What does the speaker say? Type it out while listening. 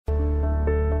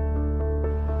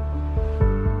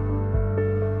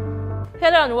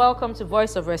Hello and welcome to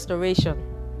Voice of Restoration,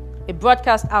 a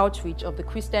broadcast outreach of the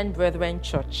Christian Brethren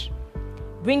Church,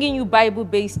 bringing you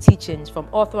Bible-based teachings from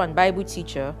author and Bible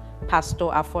teacher, Pastor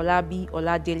Afolabi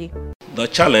Oladele. The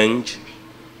challenge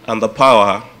and the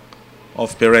power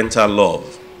of parental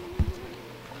love.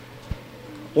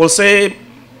 We'll say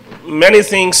many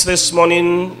things this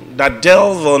morning that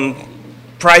delve on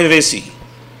privacy.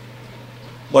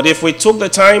 But if we took the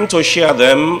time to share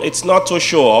them, it's not to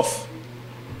show off,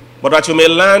 but that you may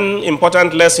learn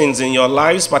important lessons in your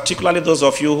lives, particularly those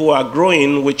of you who are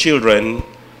growing with children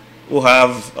who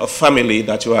have a family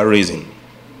that you are raising.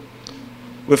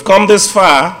 We've come this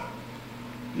far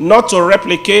not to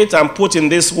replicate and put in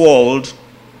this world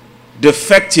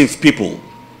defective people,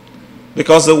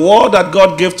 because the word that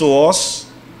God gave to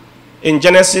us in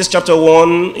Genesis chapter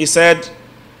 1, he said,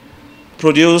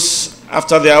 produce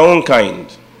after their own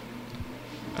kind.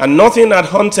 And nothing had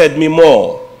haunted me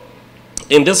more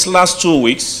in this last 2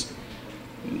 weeks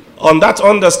on that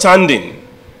understanding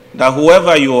that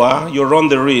whoever you are, you run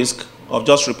the risk of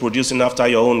just reproducing after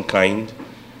your own kind.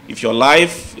 If your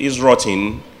life is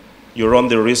rotten, you run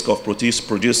the risk of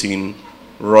producing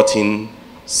rotten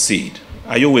seed.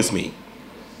 Are you with me?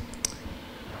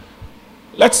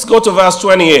 Let's go to verse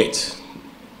 28.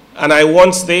 And I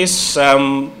want this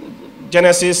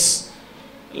Genesis,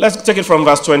 let's take it from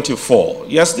verse 24.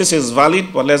 Yes, this is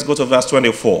valid, but let's go to verse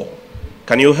 24.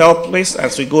 Can you help, please,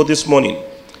 as we go this morning?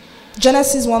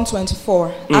 Genesis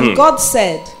 1:24. And God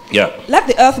said, let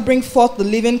the earth bring forth the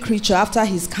living creature after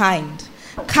his kind,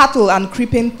 cattle and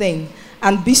creeping thing,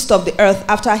 and beast of the earth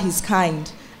after his kind.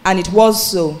 And it was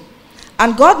so.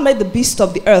 And God made the beast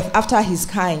of the earth after his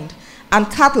kind,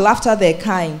 and cattle after their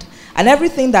kind, and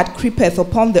everything that creepeth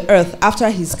upon the earth after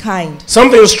his kind.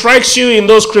 Something strikes you in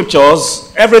those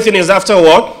scriptures. Everything is after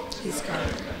what? His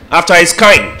kind. After his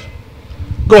kind.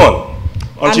 Go on.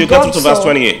 Until you get to verse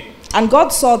 28. And God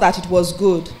saw that it was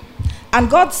good. And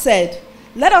God said,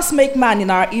 let us make man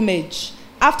in our image,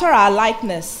 after our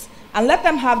likeness, and let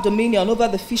them have dominion over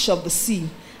the fish of the sea,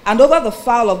 and over the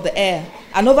fowl of the air,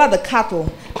 and over the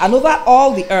cattle, and over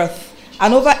all the earth,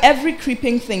 and over every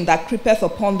creeping thing that creepeth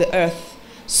upon the earth.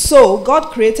 So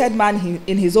God created man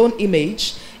in his own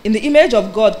image. In the image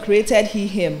of God created he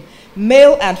him.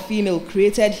 Male and female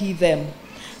created he them.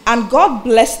 And God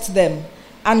blessed them.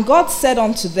 And God said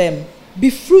unto them,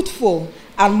 be fruitful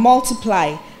and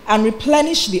multiply and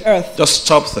replenish the earth. Just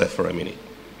stop there for a minute.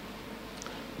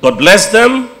 God blessed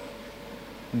them.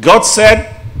 God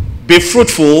said, be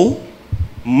fruitful,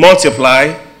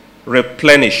 multiply,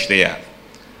 replenish the earth.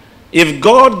 If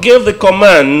God gave the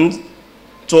command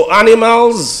to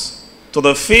animals, to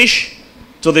the fish,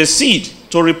 to the seed,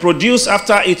 to reproduce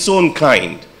after its own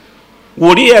kind,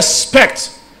 would he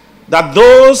expect that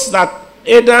those that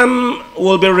Adam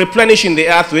will be replenishing the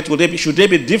earth with, should they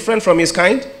be different from his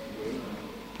kind?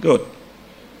 Good.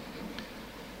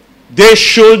 They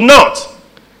should not.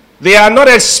 They are not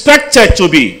expected to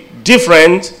be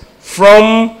different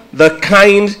from the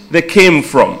kind they came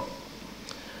from.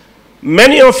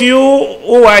 Many of you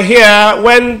who are here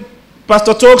when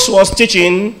Pastor Tokes was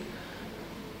teaching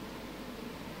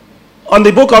on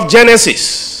the book of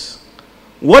Genesis,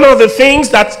 one of the things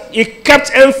that he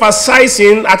kept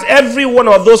emphasizing at every one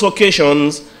of those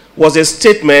occasions was a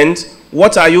statement,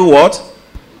 what are you what?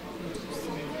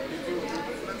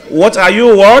 What are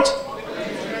you what?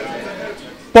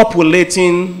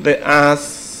 Populating the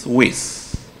earth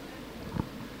with.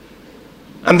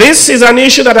 And this is an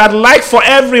issue that I'd like for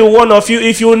every one of you,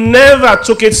 if you never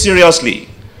took it seriously,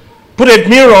 put a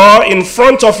mirror in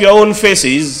front of your own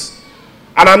faces.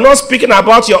 And I'm not speaking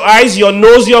about your eyes, your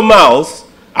nose, your mouth.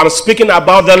 I'm speaking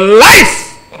about the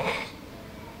life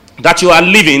that you are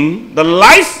living, the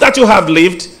life that you have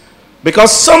lived,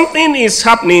 because something is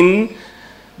happening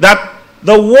that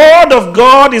the word of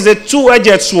God is a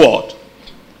two-edged sword.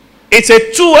 It's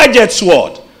a two-edged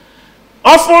sword.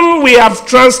 Often we have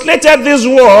translated this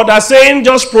word as saying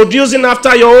just producing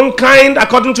after your own kind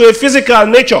according to a physical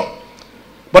nature.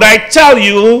 But I tell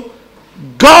you,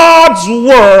 God's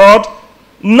word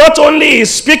not only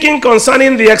is speaking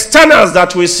concerning the externals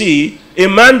that we see, a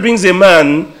man brings a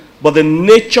man, but the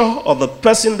nature of the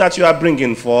person that you are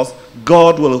bringing forth,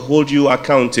 God will hold you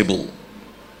accountable.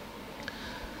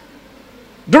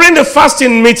 During the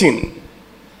fasting meeting,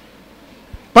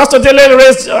 Pastor Dele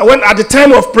raised, when at the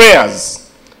time of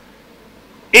prayers,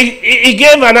 he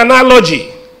gave an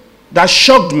analogy that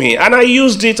shocked me, and I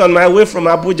used it on my way from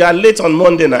Abuja late on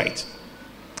Monday night,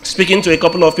 speaking to a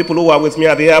couple of people who were with me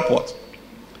at the airport.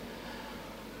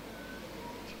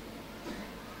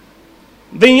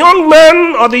 The young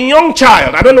man or the young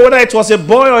child, I don't know whether it was a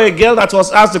boy or a girl that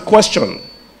was asked the question,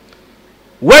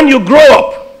 When you grow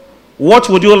up, what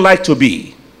would you like to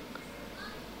be?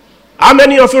 How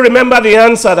many of you remember the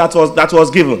answer that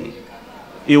was given?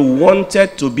 He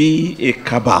wanted to be a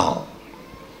cabal.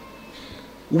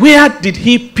 Where did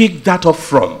he pick that up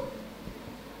from?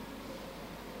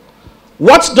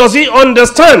 What does he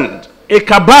understand a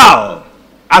cabal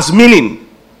as meaning?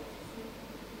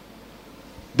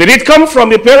 Did it come from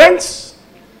the parents?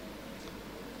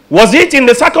 Was it in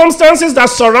the circumstances that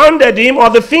surrounded him, or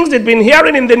the things they'd been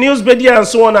hearing in the news media and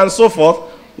so on and so forth?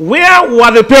 Where were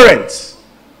the parents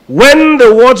when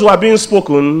the words were being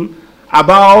spoken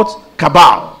about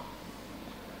cabal?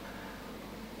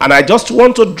 And I just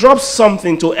want to drop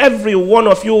something to every one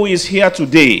of you who is here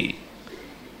today.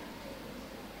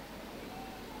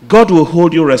 God will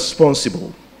hold you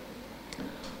responsible.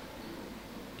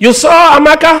 You saw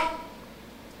Amaka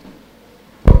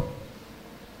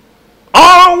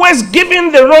always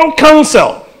giving the wrong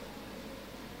counsel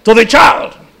to the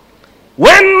child.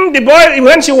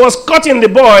 When she was cutting the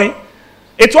boy,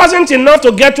 it wasn't enough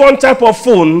to get one type of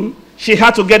phone. She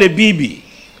had to get a BB.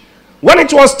 When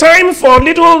it was time for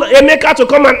little Emeka to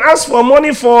come and ask for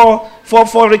money for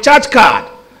recharge card,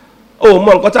 oh,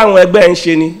 mom,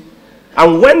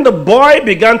 and when the boy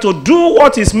began to do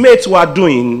what his mates were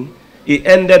doing, he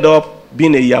ended up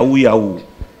being a yahoo.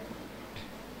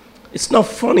 It's not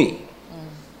funny.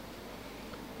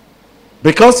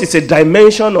 Because it's a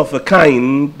dimension of a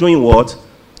kind doing what?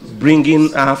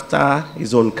 Bringing after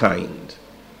his own kind.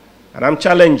 And I'm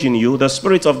challenging you. The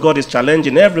Spirit of God is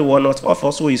challenging every one of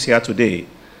us who is here today.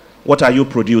 What are you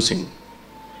producing?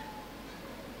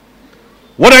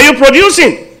 What are you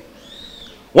producing?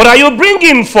 What are you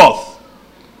bringing forth?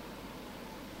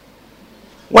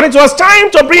 When it was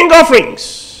time to bring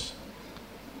offerings,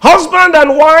 husband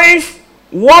and wife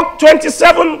worked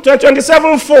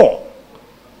 24.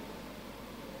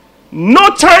 No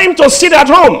time to sit at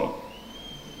home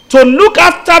to look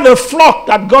after the flock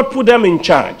that God put them in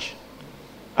charge.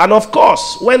 And of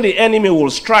course, when the enemy will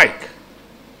strike,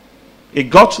 it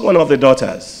got one of the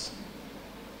daughters.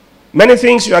 Many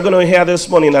things you are going to hear this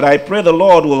morning that I pray the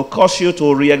Lord will cause you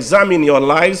to re-examine your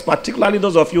lives, particularly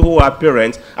those of you who are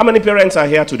parents. How many parents are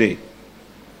here today?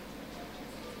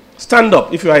 Stand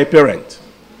up if you are a parent.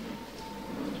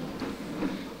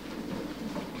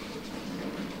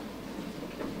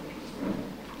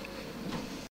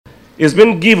 It's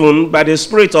been given by the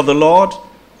Spirit of the Lord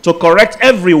to correct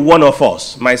every one of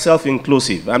us, myself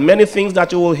inclusive. And many things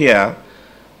that you will hear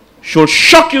should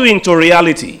shock you into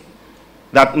reality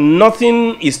that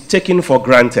nothing is taken for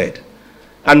granted.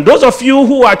 And those of you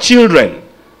who are children,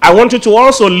 I want you to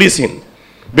also listen,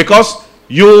 because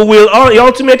you will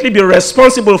ultimately be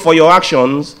responsible for your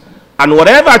actions, and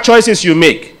whatever choices you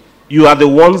make, you are the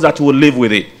ones that will live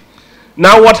with it.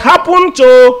 Now, what happened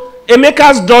to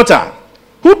Emeka's daughter?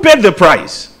 Who paid the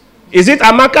price? Is it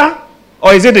Amaka,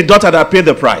 or is it the daughter that paid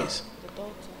the price? The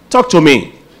daughter. Talk to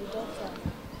me. The daughter.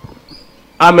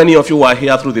 How many of you were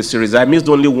here through this series? I missed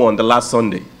only one, the last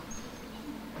Sunday.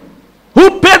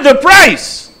 Who paid the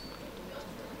price?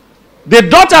 The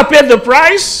daughter paid the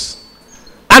price,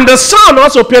 and the son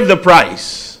also paid the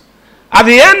price. At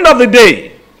the end of the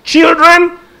day,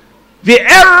 children, the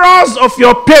errors of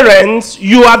your parents,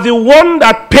 you are the one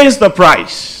that pays the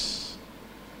price.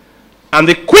 And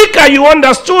the quicker you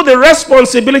understood the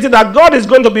responsibility that God is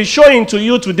going to be showing to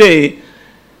you today,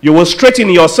 you will straighten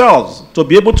yourselves to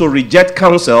be able to reject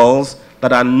counsels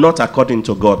that are not according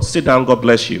to God. Sit down, God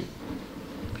bless you.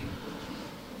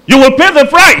 You will pay the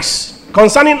price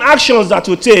concerning actions that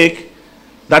you take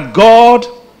that God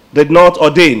did not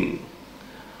ordain.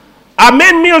 Our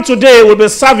main meal today will be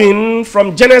serving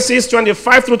from Genesis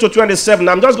 25 through to 27.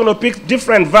 I'm just going to pick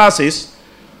different verses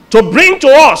to bring to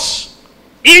us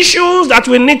issues that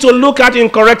we need to look at in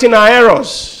correcting our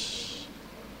errors.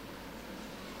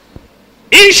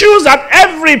 Issues that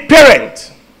every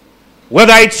parent,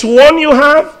 whether it's one you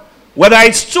have, whether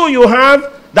it's two you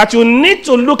have, that you need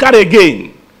to look at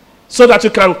again so that you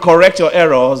can correct your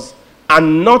errors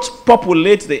and not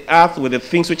populate the earth with the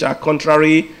things which are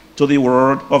contrary to the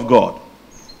word of God.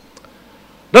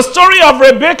 The story of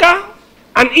Rebekah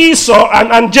and Esau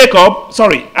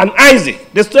and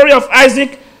Isaac. The story of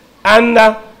Isaac and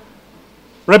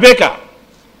Rebekah,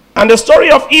 and the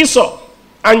story of Esau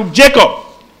and Jacob,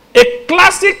 a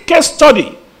classic case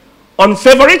study on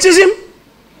favoritism,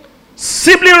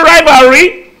 sibling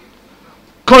rivalry,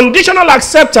 conditional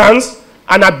acceptance,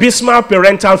 and abysmal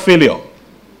parental failure.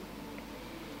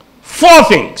 4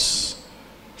 things: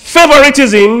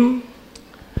 favoritism,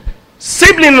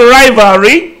 sibling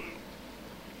rivalry,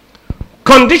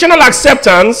 conditional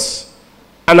acceptance,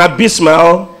 and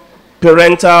abysmal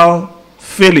parental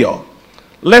failure.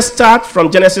 Let's start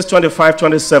from Genesis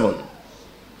 25:27.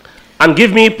 And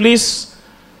give me, please,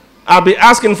 I'll be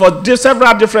asking for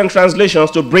several different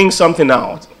translations to bring something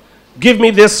out. Give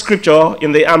me this scripture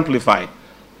in the Amplified.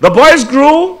 The boys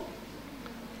grew.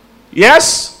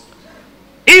 Yes.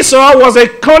 Esau was a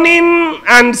cunning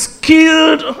and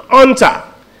skilled hunter,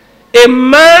 a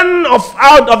man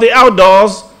out of the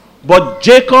outdoors, but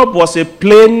Jacob was a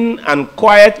plain and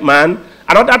quiet man.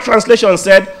 Another translation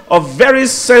said, of very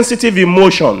sensitive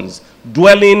emotions,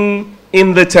 dwelling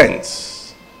in the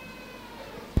tents.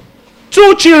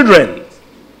 2 children,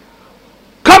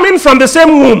 coming from the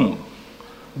same womb,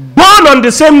 born on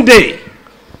the same day,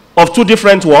 of 2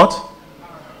 different what?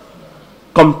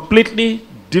 Completely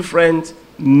different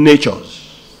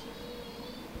natures.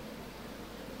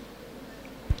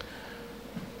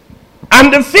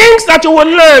 And the things that you will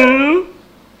learn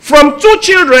from 2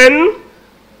 children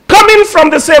coming from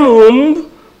the same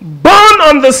womb, born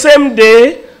on the same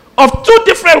day, of 2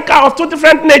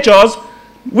 different natures,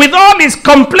 with all its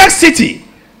complexity,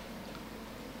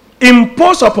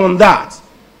 impose upon that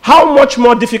how much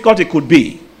more difficult it could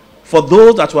be for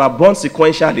those that were born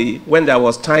sequentially when there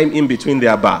was time in between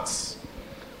their births.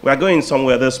 We are going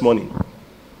somewhere this morning.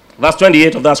 Verse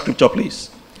 28 of that scripture, please.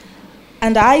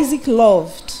 And Isaac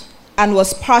loved and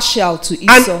was partial to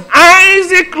Esau. And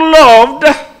Isaac loved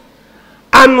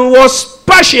and was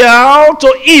partial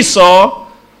to Esau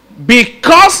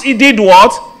because he did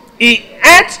what? He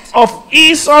ate of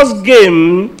Esau's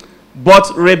game,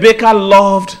 but Rebekah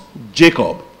loved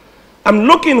Jacob. I'm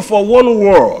looking for one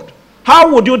word.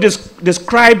 How would you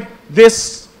describe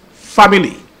this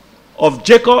family of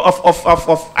Jacob,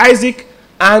 of Isaac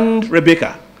and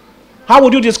Rebekah? How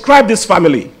would you describe this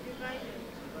family?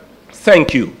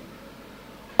 Thank you.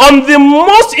 On the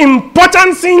most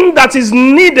important thing that is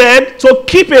needed to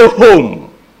keep a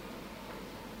home,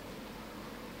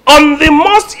 on the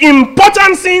most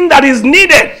important thing that is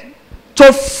needed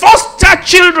to foster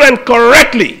children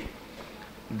correctly,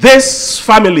 this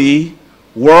family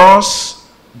was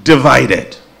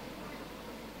divided.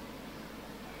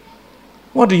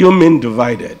 What do you mean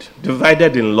divided?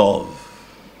 Divided in love.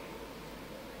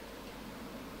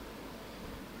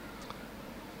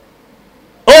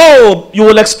 Oh, you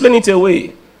will explain it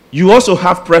away. You also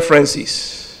have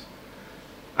preferences.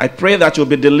 I pray that you'll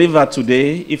be delivered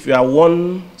today if you are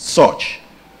one such.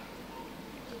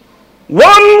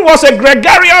 One was a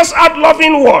gregarious,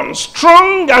 art-loving one,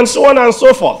 strong and so on and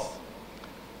so forth.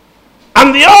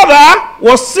 And the other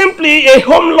was simply a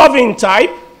home-loving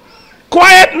type,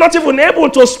 quiet, not even able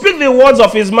to speak the words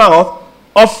of his mouth,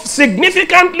 of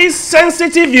significantly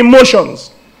sensitive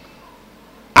emotions.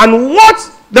 And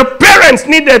what the parents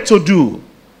needed to do,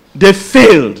 they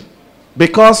failed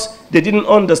because they didn't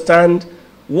understand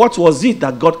what was it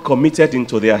that God committed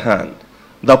into their hand,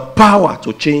 the power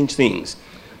to change things.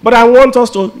 But I want us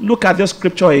to look at this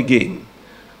scripture again.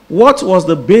 What was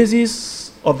the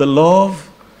basis of the love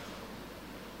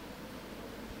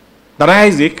that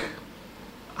Isaac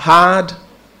had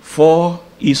for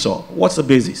Esau? What's the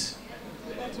basis?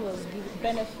 That was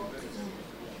benefit.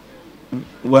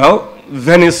 Well,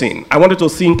 venison. I wanted to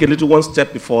think a little one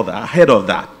step before that, ahead of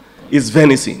that, is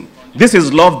venison. This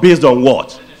is love based on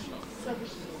what?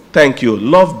 Thank you.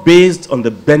 Love based on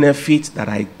the benefit that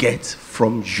I get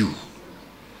from you.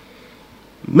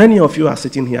 Many of you are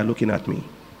sitting here looking at me.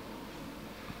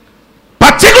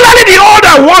 Particularly the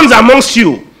older ones amongst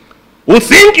you who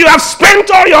think you have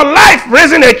spent all your life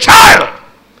raising a child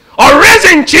or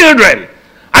raising children,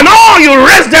 and all you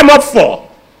raised them up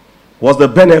for was the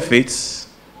benefits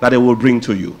that they will bring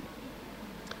to you.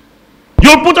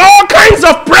 You put all kinds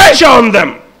of pressure on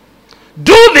them.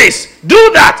 Do this,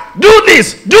 do that, do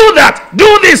this, do that,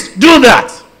 do this, do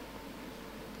that.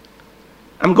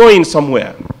 I'm going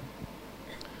somewhere.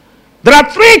 There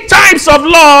are 3 types of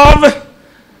love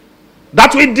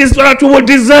that we will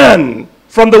discern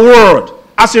from the word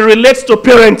as it relates to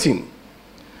parenting.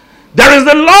 There is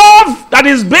the love that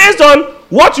is based on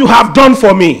what you have done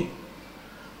for me.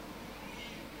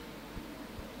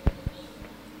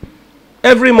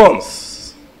 Every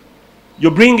month, you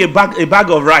bring a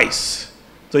bag of rice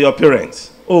to your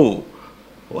parents. Oh,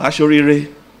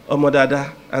 Ashorire,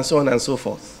 Omodada, and so on and so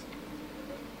forth.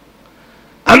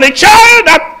 And the child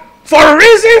that, for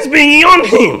reasons beyond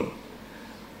him,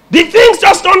 the things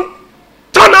just don't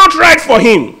turn out right for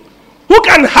him, who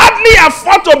can hardly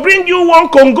afford to bring you 1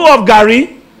 Congo of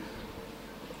Gari,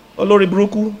 Olori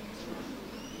Bruku.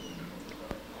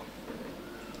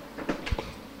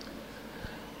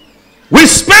 We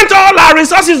spent all our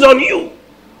resources on you.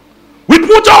 We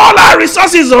put all our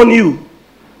resources on you.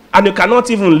 And you cannot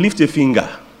even lift a finger.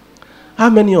 How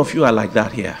many of you are like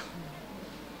that here?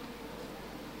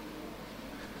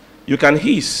 you can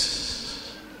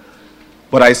hiss.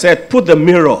 But I said, put the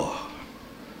mirror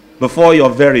before your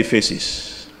very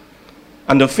faces,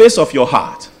 and the face of your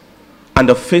heart, and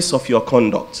the face of your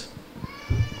conduct.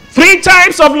 3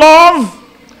 types of love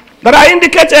that are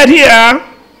indicated here.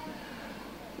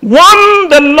 1,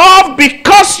 the love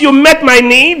because you met my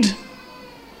need.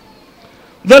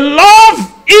 The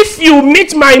love if you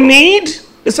meet my need,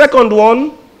 the second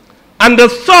one. And the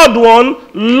third one,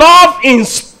 love in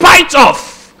spite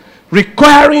of,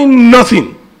 requiring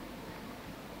nothing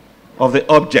of the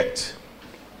object.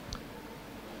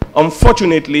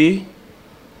 Unfortunately,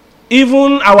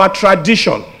 even our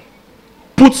tradition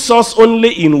puts us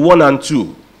only in 1 and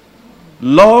 2.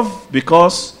 Love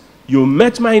because you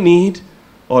met my need,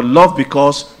 or love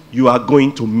because you are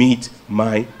going to meet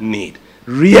my need.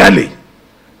 Rarely,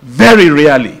 very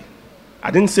rarely, I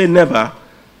didn't say never,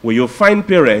 will you find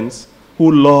parents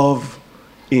who love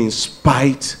in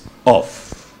spite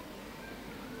of.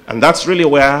 And that's really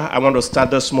where I want to start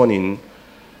this morning.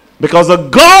 Because the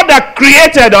God that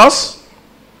created us,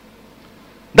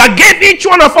 that gave each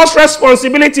one of us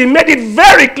responsibility, made it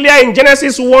very clear in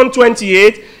Genesis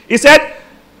 1:28. He said,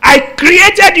 I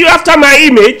created you after my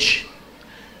image,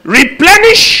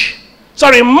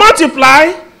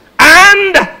 multiply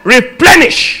and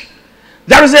replenish.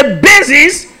 There is a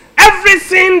basis.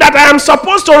 Everything that I am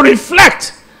supposed to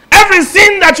reflect,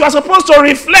 everything that you are supposed to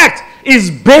reflect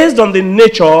is based on the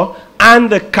nature and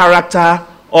the character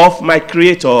of my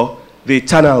Creator, the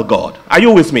eternal God. Are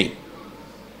you with me?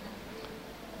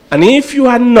 And if you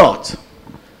are not,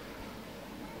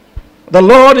 the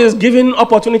Lord is giving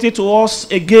opportunity to us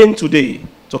again today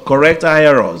to correct our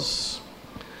errors.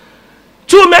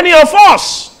 Too many of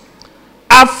us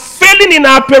are failing in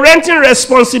our parenting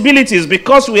responsibilities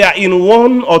because we are in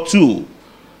 1 or 2,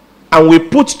 and we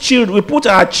put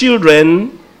our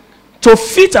children to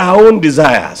fit our own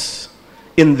desires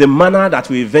in the manner that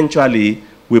we eventually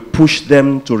will push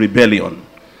them to rebellion.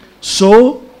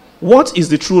 So, what is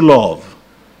the true love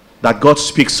that God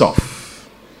speaks of?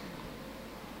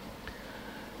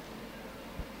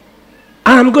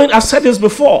 I've said this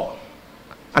before,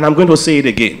 and I'm going to say it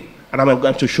again, and I'm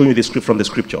going to show you the script from the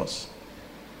scriptures.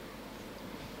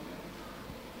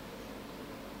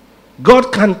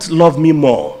 God can't love me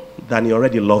more than he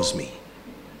already loves me.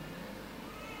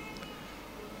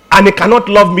 And he cannot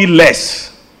love me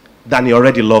less than he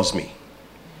already loves me.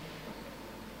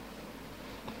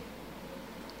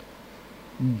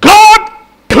 God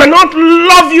cannot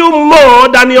love you more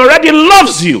than he already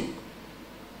loves you.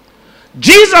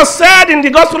 Jesus said in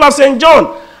the Gospel of St.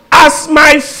 John, as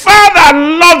my Father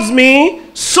loves me,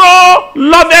 so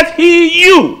loveth he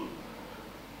you.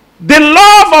 The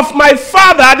love of my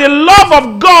Father, the love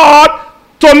of God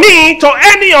to me, to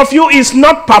any of you, is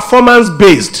not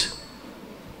performance-based.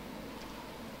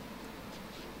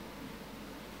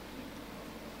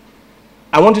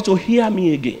 I want you to hear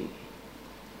me again.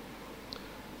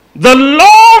 The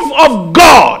love of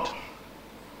God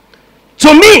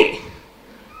to me,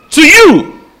 to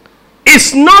you,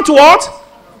 is not what?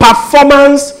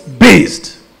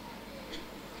 Performance-based.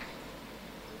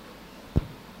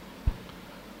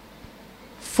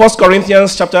 First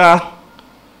Corinthians chapter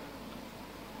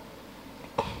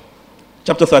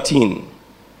 13.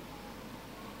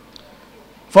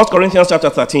 1 Corinthians chapter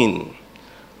 13.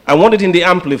 I want it in the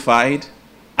Amplified,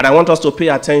 and I want us to pay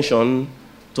attention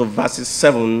to verses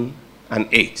 7 and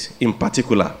 8 in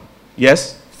particular.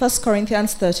 Yes? 1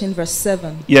 Corinthians 13 verse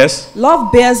 7. Yes.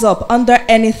 Love bears up under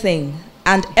anything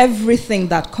and everything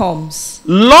that comes.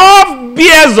 Love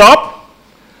bears up.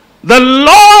 The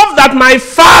love that my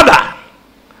Father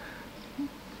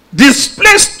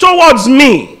displays towards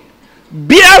me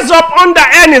bears up under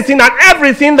anything and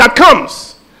everything that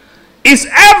comes. Is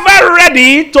ever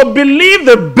ready to believe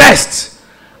the best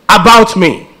about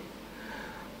me.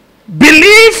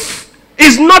 Belief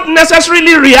is not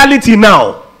necessarily reality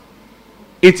now.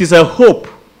 It is a hope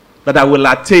that I will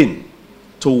attain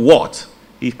to what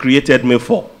he created me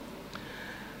for.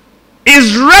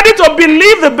 Is ready to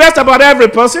believe the best about every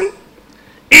person.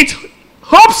 It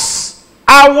hopes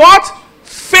are what?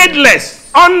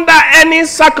 Faithless under any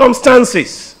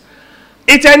circumstances.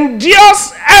 It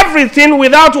endures everything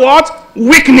without what?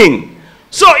 Weakening.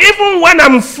 So even when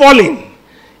I'm falling,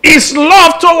 his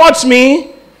love towards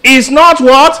me is not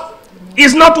what?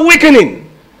 Is not weakening.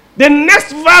 The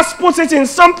next verse puts it in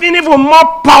something even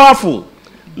more powerful.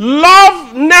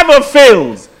 Love never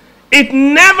fails. It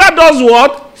never does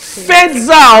what? Fades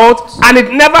out, and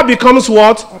it never becomes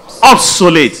what?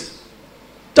 Obsolete.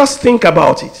 Just think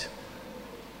about it.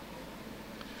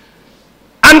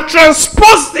 And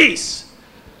transpose this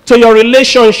to your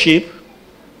relationship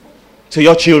to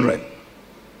your children?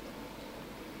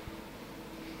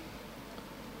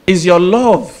 Is your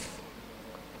love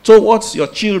towards your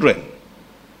children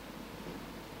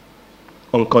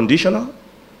unconditional?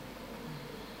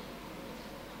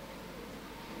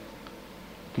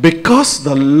 Because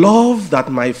the love that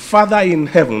my Father in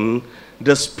heaven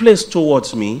displays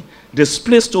towards me,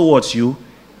 displays towards you,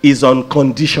 is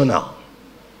unconditional.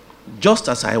 Just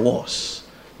as I was,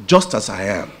 just as I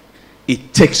am,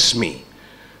 it takes me. He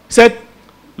said,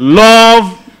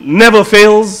 love never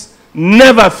fails,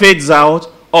 never fades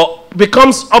out, or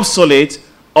becomes obsolete,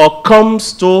 or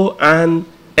comes to an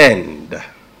end.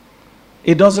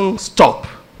 It doesn't stop.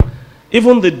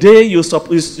 Even the day you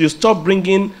stop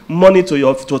bringing money to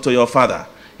your father,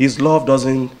 his love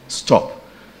doesn't stop.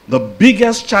 The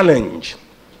biggest challenge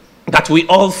that we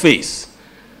all face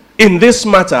in this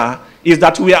matter is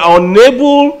that we are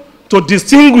unable to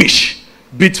distinguish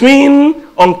between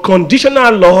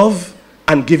unconditional love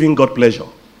and giving God pleasure.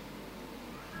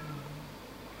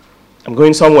 I'm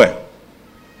going somewhere.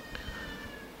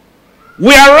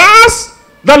 Whereas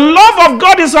the love of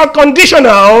God is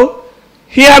unconditional,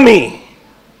 hear me,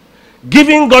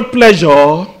 giving God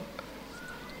pleasure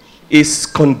is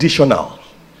conditional.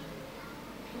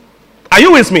 Are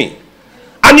you with me?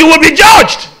 And you will be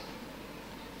judged.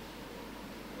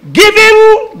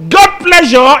 Giving God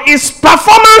pleasure is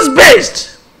performance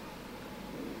based.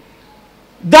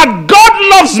 That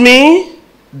God loves me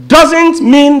doesn't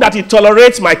mean that he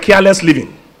tolerates my careless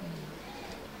living.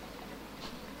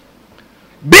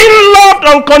 Being loved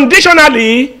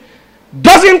unconditionally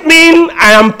doesn't mean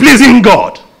I am pleasing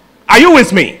God. Are you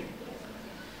with me?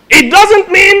 It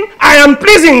doesn't mean I am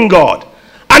pleasing God.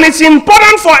 And it's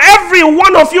important for every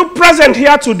one of you present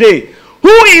here today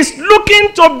who is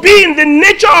looking to be in the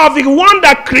nature of the one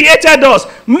that created us.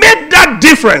 Make that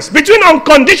difference between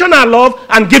unconditional love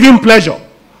and giving pleasure.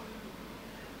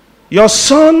 Your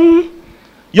son,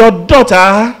 your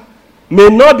daughter may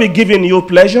not be giving you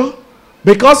pleasure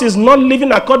because he's not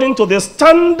living according to the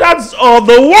standards of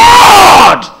the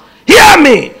world. Hear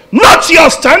me. Not your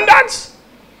standards.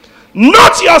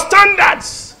 Not your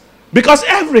standards. Because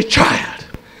every child,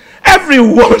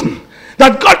 everyone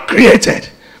that God created,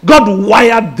 God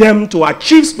wired them to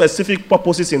achieve specific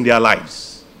purposes in their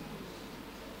lives.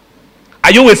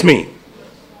 Are you with me?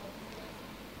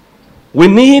 We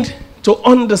need to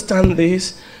understand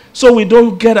this so we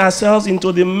don't get ourselves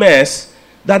into the mess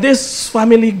that this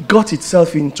family got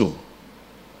itself into.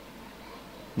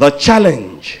 The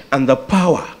challenge and the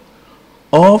power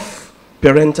of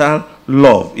parental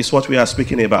love is what we are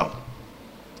speaking about.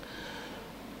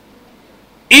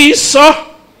 Esau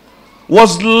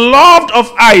was loved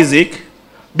of Isaac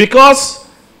because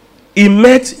he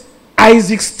met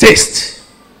Isaac's taste.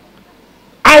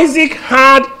 Isaac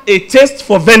had a taste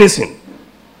for venison.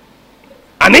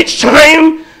 And each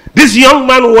time this young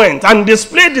man went and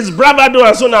displayed his bravado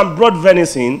and so on and brought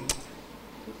venison,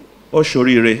 oh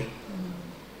shorire.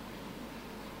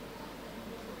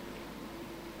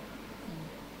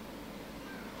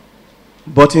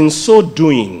 But in so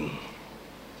doing,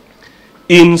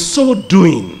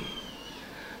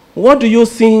 what do you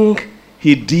think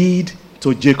he did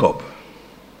to Jacob?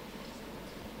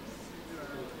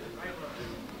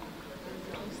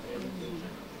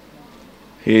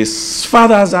 His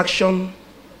father's action,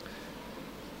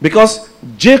 because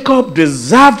Jacob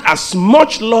deserved as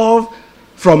much love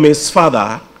from his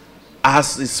father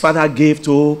as his father gave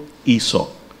to Esau,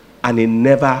 and he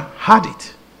never had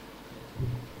it.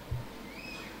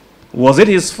 Was it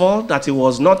his fault that he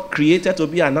was not created to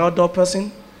be an outdoor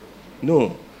person?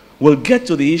 No. We'll get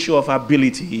to the issue of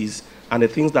abilities and the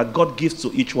things that God gives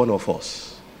to each one of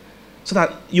us, so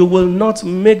that you will not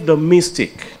make the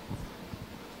mistake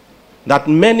that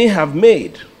many have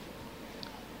made,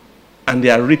 and they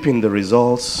are reaping the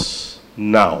results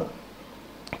now.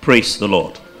 Praise the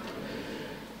Lord.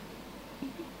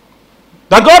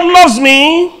 That God loves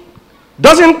me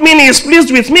doesn't mean he is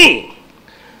pleased with me.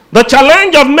 The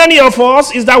challenge of many of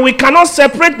us is that we cannot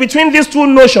separate between these two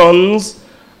notions,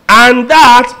 and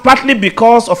that partly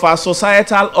because of our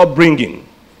societal upbringing.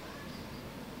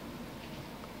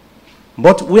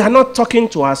 But we are not talking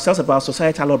to ourselves about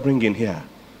societal upbringing here.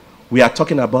 We are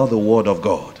talking about the Word of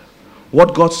God.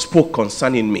 What God spoke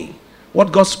concerning me.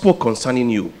 What God spoke concerning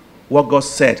you. What God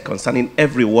said concerning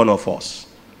every one of us.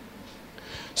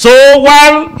 So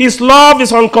while his love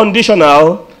is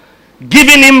unconditional,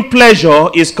 giving him pleasure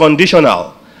is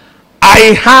conditional.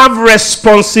 I have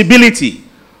responsibility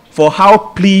for how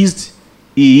pleased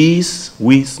he is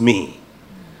with me.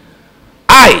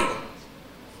 I,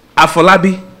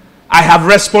 Afolabi, I have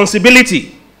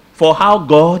responsibility for how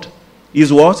God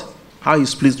is what? how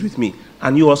he's pleased with me.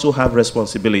 And you also have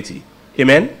responsibility.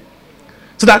 Amen?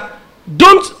 So that,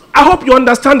 I hope you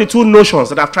understand the two notions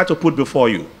that I've tried to put before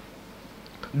you.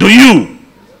 Do you?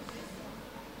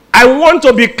 I want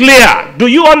to be clear. Do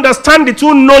you understand the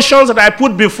two notions that I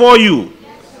put before you?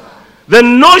 The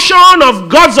notion of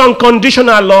God's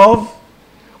unconditional love,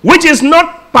 which is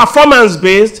not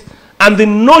performance-based, and the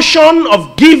notion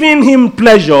of giving him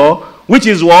pleasure, which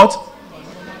is what?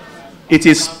 It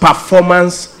is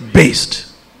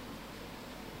performance-based.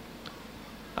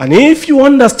 And if you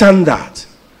understand that,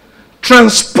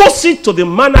 transpose it to the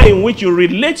manner in which you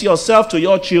relate yourself to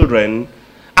your children,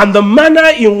 and the manner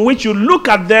in which you look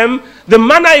at them, the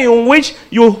manner in which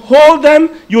you hold them,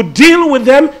 you deal with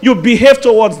them, you behave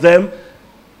towards them,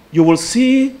 you will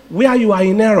see where you are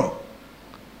in error.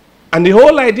 And the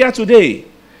whole idea today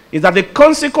is that the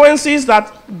consequences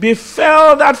that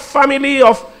befell that family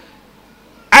of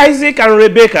Isaac and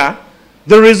Rebekah,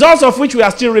 the results of which we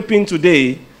are still reaping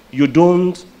today, you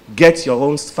don't get your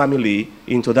own family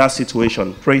into that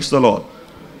situation. Praise the Lord.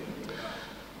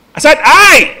 I said,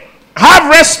 I have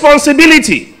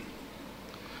responsibility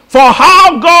for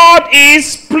how God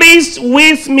is pleased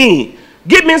with me.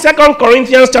 Give me 2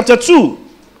 Corinthians chapter 5,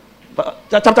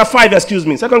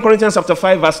 2 Corinthians chapter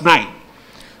 5, verse 9.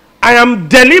 I am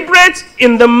deliberate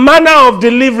in the manner of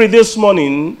delivery this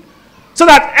morning, so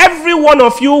that every one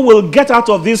of you will get out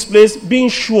of this place being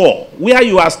sure where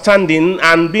you are standing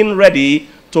and being ready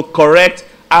to correct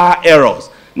our errors.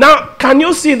 Now, can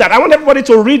you see that? I want everybody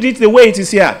to read it the way it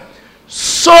is here.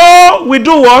 So we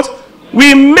do what?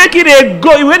 We make it a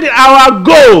goal. We make it our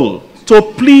goal to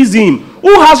please him.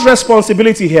 Who has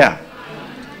responsibility here?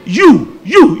 You.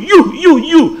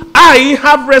 I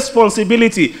have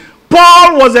responsibility.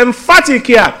 Paul was emphatic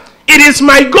here. It is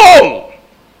my goal.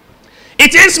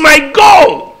 It is my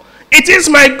goal. It is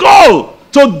my goal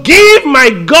to give my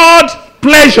God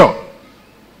pleasure.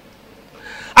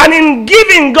 And in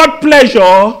giving God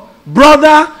pleasure,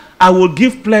 brother, I will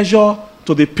give pleasure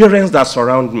to the parents that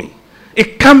surround me.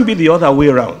 It can't be the other way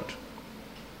around.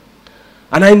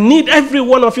 And I need every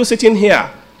one of you sitting here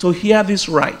to hear this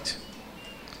right.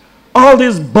 All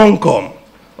this bunkum.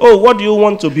 Oh, what do you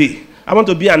want to be? I want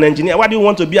to be an engineer. Why do you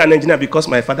want to be an engineer? Because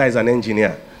my father is an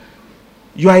engineer.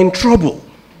 You are in trouble.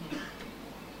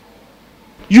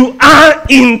 You are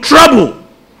in trouble.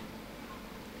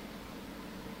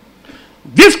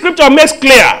 This scripture makes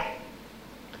clear.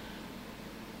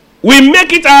 We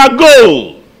make it our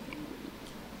goal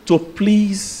to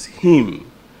please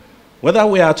him, whether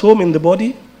we are at home in the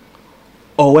body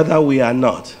or whether we are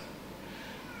not.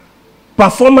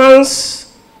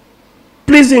 Performance,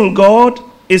 pleasing God,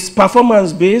 is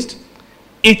performance-based.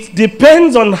 It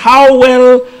depends on how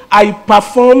well I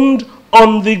performed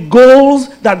on the goals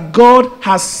that God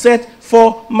has set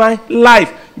for my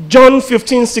life. John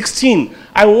 15:16.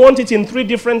 I want it in 3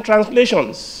 different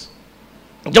translations.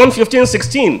 John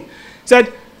 15:16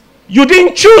 said, you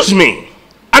didn't choose me.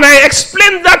 And I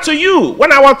explained that to you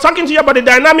when I was talking to you about the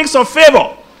dynamics of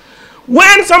favor.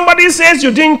 When somebody says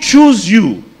you didn't choose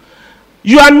you,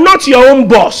 you are not your own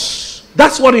boss.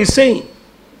 That's what he's saying.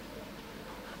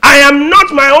 I am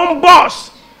not my own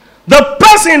boss. The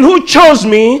person who chose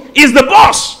me is the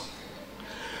boss.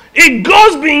 It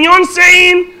goes beyond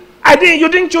saying, you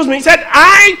didn't choose me. He said,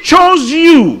 I chose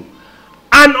you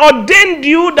and ordained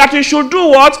you that you should do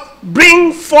what?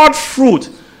 Bring forth fruit.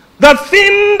 The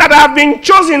thing that I have been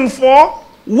chosen for,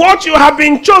 what you have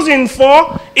been chosen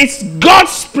for, it's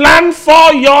God's plan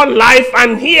for your life.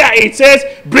 And here it says,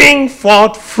 bring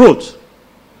forth fruit.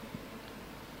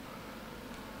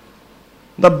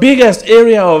 The biggest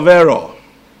area of error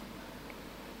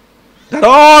that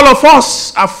all of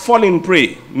us have fallen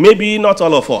prey, maybe not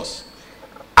all of us,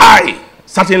 I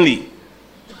certainly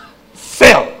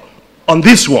fell on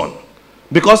this one,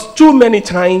 because too many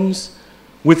times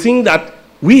we think that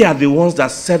we are the ones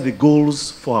that set the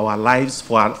goals for our lives,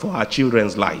 for our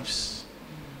children's lives.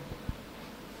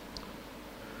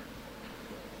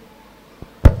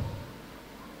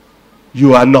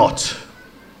 You are not.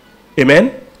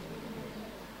 Amen?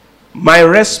 My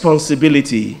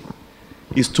responsibility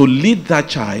is to lead that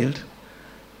child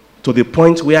to the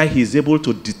point where he is able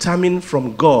to determine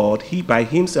from God, he by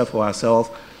himself or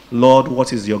herself, Lord,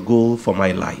 what is your goal for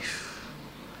my life?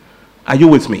 Are you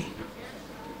with me?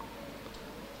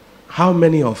 How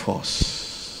many of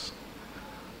us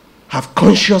have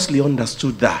consciously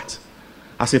understood that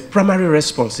as a primary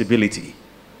responsibility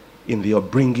in the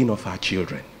upbringing of our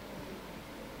children?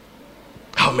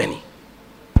 How many?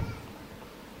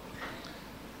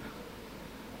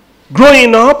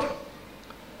 Growing up,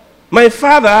 my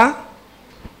father,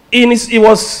 he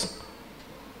was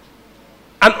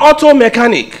an auto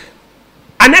mechanic,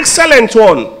 an excellent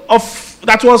one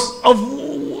that was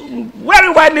very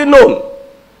widely known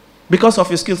because of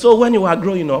his skills. So when you are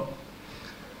growing up,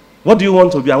 what do you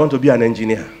want to be? I want to be an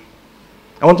engineer.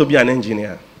 I want to be an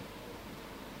engineer.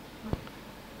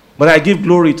 But I give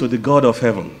glory to the God of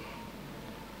heaven,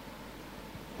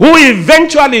 who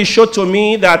eventually showed to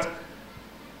me that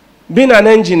being an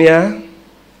engineer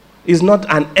is not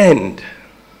an end.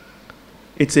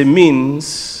 It's a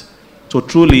means to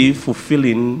truly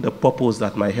fulfilling the purpose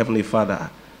that my Heavenly Father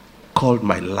called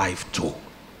my life to.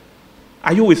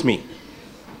 Are you with me?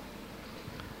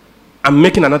 I'm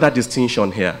making another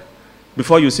distinction here.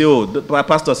 Before you say, oh, the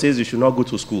pastor says you should not go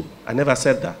to school. I never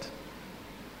said that.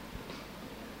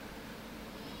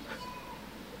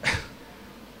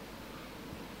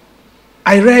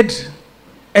 I read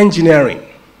engineering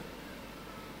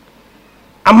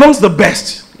amongst the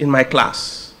best in my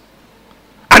class,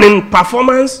 and in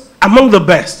performance among the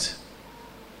best.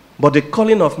 But the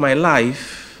calling of my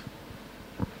life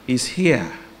is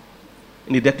here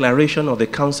in the declaration of the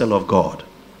counsel of God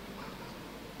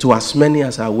to as many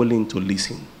as are willing to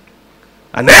listen.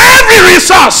 And every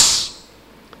resource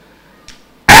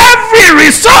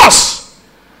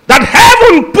that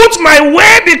heaven put my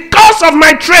way because of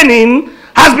my training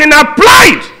has been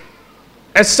applied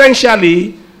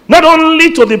essentially not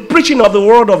only to the preaching of the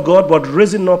word of God, but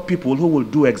raising up people who will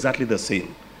do exactly the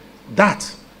same.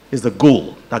 That is the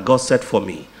goal that God set for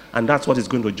me, and that's what is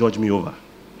going to judge me over.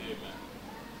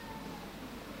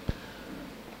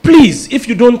 Please, if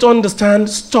you don't understand,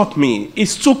 stop me.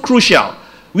 It's too crucial.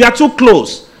 We are too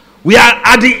close. We are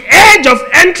at the edge of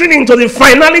entering into the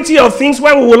finality of things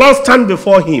where we will all stand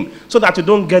before Him, so that you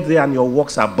don't get there and your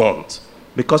works are burnt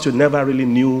because you never really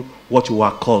knew what you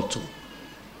were called to.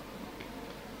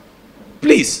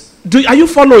 Please, are you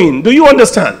following? Do you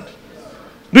understand?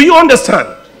 Do you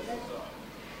understand?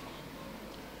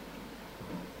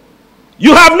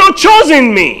 You have not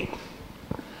chosen me.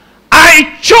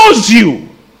 I chose you.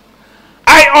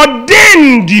 I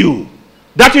ordained you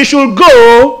that you should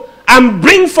go and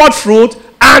bring forth fruit,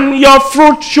 and your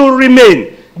fruit should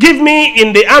remain. Give me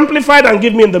in the Amplified and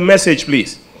give me in the Message,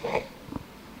 please.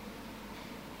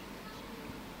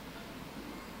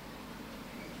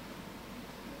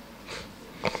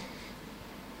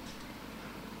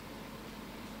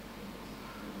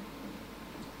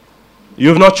 You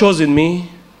have not chosen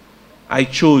me. I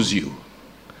chose you.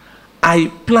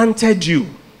 I planted you.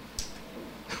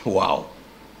 Wow.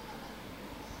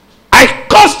 I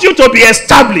caused you to be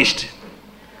established.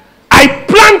 I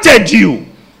planted you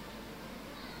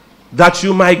that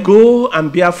you might go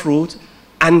and bear fruit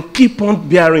and keep on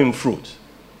bearing fruit,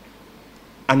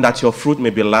 and that your fruit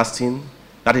may be lasting,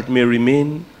 that it may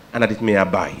remain, and that it may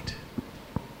abide.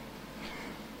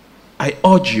 I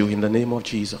urge you in the name of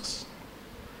Jesus.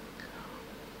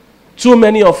 Too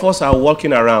many of us are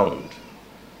walking around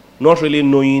not really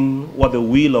knowing what the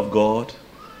will of God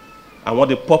and what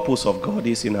the purpose of God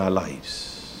is in our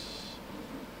lives.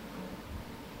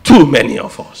 Too many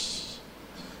of us.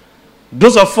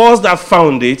 Those of us that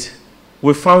found it,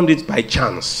 we found it by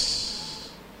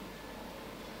chance.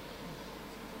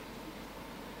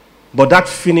 But that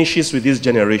finishes with this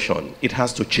generation. It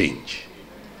has to change.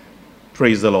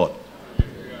 Praise the Lord.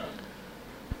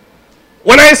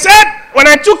 When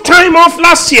I took time off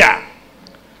last year,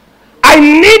 I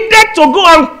needed to go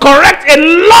and correct a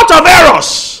lot of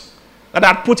errors that I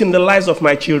had put in the lives of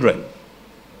my children.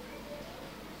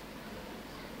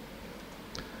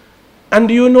 And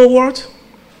do you know what?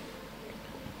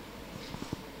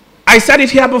 I said it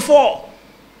here before.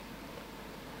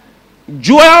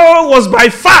 Joel was by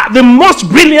far the most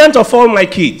brilliant of all my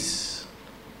kids.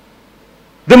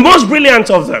 The most brilliant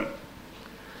of them.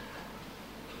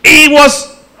 He was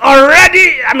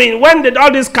already, when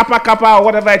all this kappa or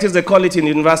whatever it is they call it in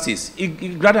universities, he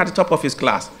graduated at the top of his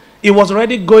class. He was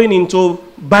already going into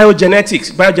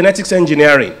biogenetics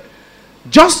engineering.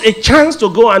 Just a chance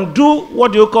to go and do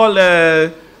what you call,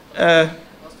 but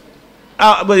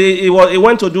he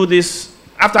went to do this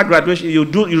after graduation. You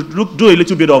do a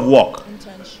little bit of work.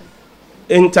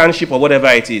 Internship or whatever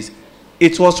it is.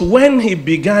 It was when he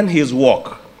began his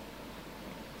work.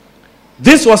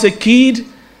 This was a kid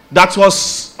that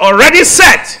was already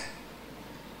set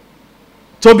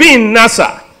to be in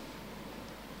NASA.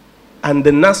 And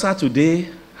the NASA today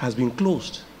has been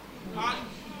closed.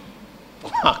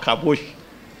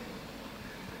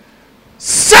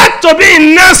 Set to be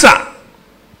in NASA.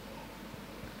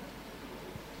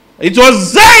 It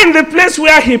was there in the place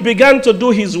where he began to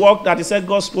do his work that he said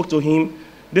God spoke to him,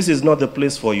 this is not the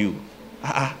place for you.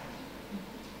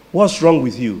 What's wrong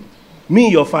with you? Me,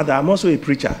 your father, I'm also a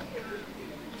preacher.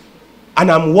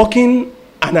 and I'm walking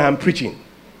and I'm preaching.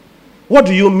 What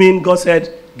do you mean God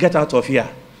said, get out of here?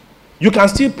 You can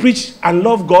still preach and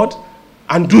love God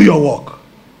and do your work.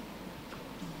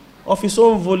 Of his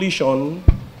own volition,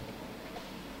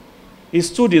 he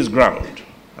stood his ground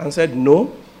and said,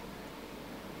 no,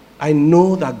 I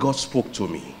know that God spoke to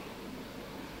me.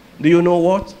 Do you know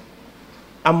what?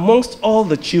 Amongst all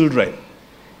the children,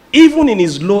 even in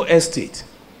his low estate,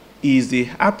 he is the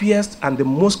happiest and the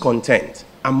most content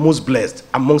and most blessed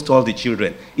amongst all the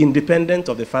children, independent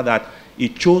of the fact that he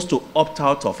chose to opt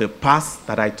out of a path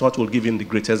that I thought would give him the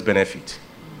greatest benefit.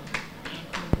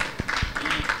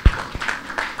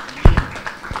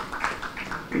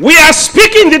 We are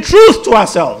speaking the truth to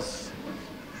ourselves.